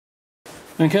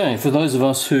Okay, for those of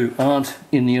us who aren't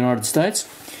in the United States,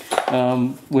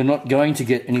 we're not going to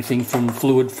get anything from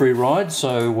Fluid Free Ride,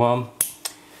 so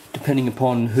depending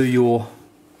upon who your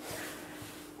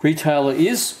retailer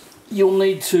is, you'll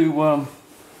need to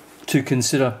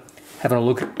consider having a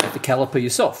look at the caliper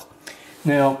yourself.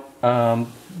 Now,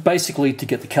 basically, to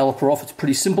get the caliper off, it's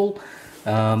pretty simple.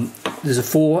 There's a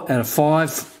 4 and a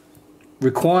 5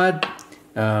 required.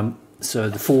 So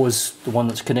the 4 is the one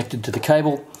that's connected to the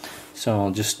cable. So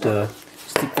I'll just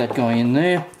stick that guy in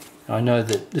there. I know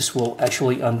that this will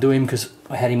actually undo him because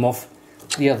I had him off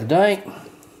the other day.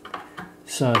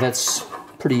 So that's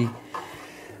pretty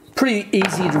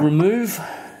easy to remove.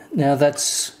 Now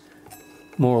that's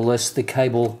more or less the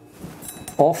cable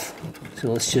off. So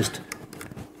let's just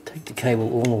take the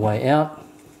cable all the way out.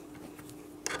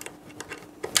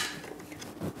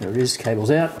 There it is,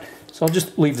 cable's out. So I'll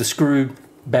just leave the screw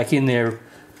back in there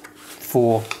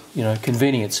for,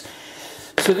 convenience.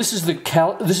 So this is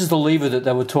the lever that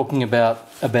they were talking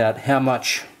about how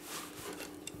much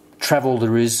travel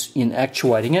there is in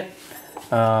actuating it.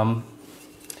 Not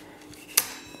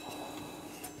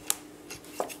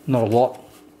a lot,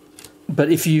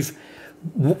 but if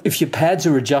your pads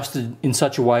are adjusted in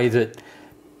such a way that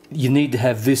you need to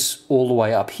have this all the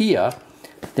way up here,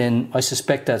 then I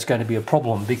suspect that's going to be a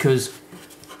problem, because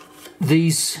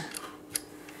these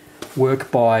work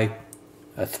by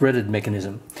a threaded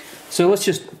mechanism. So let's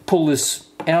just pull this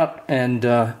out and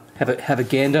have a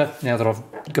gander. Now that I've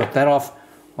got that off,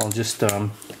 I'll just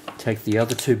take the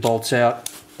other 2 bolts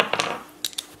out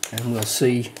and we'll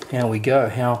see how we go.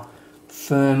 How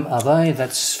firm are they?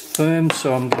 That's firm,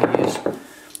 so I'm going to use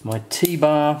my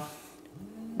T-bar,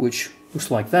 which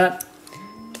looks like that.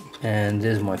 And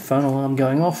there's my phone alarm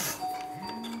going off.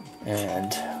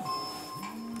 And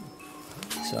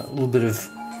so a little bit of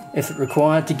effort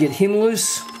required to get him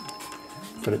loose,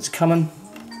 but it's coming.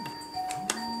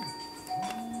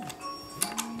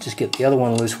 Just get the other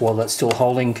one loose while that's still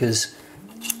holding, because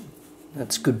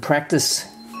that's good practice,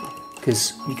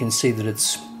 because you can see that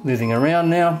it's moving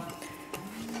around now.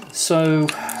 So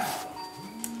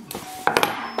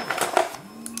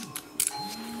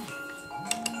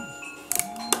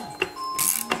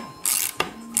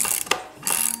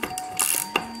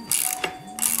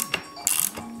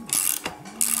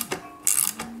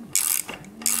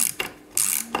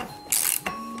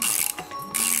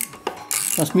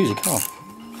nice music, huh?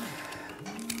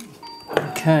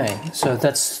 Okay, so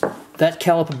that's that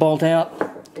caliper bolt out,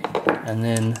 and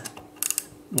then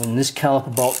when this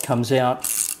caliper bolt comes out,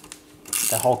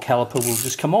 the whole caliper will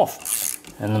just come off,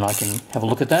 and then I can have a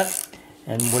look at that,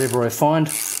 and whatever I find,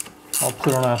 I'll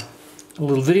put on a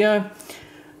little video.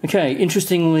 Okay,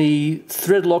 interestingly,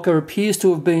 thread locker appears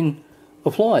to have been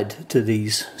applied to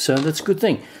these, so that's a good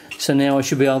thing. So now I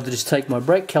should be able to just take my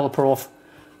brake caliper off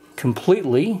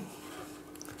completely,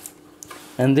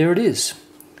 and there it is.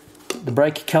 The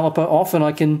brake caliper off, and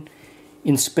I can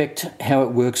inspect how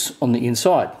it works on the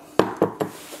inside.